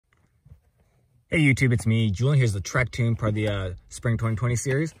Hey YouTube, it's me, Julian. Here's the Trak-Tune, part of the Spring 2020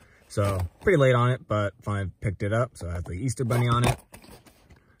 series. So, pretty late on it, but finally picked it up. So it has the Easter Bunny on it.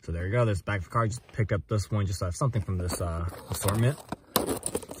 So there you go, there's the back of the car. Just picked up this one, just to have something from this assortment.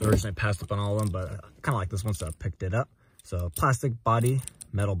 So originally I passed up on all of them, but I kind of like this one, so I picked it up. So plastic body,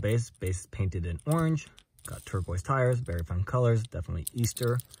 metal base is painted in orange. Got turquoise tires, very fun colors, definitely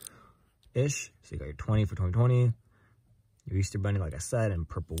Easter-ish. So you got your 20 for 2020. Your Easter Bunny, like I said, and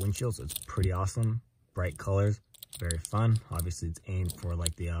purple windshield, so it's pretty awesome. Bright colors, very fun. Obviously, it's aimed for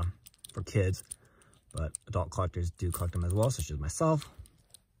like the for kids, but adult collectors do collect them as well, such as myself.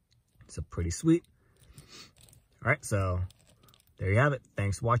 So pretty sweet. All right, so there you have it.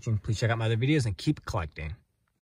 Thanks for watching. Please check out my other videos and keep collecting.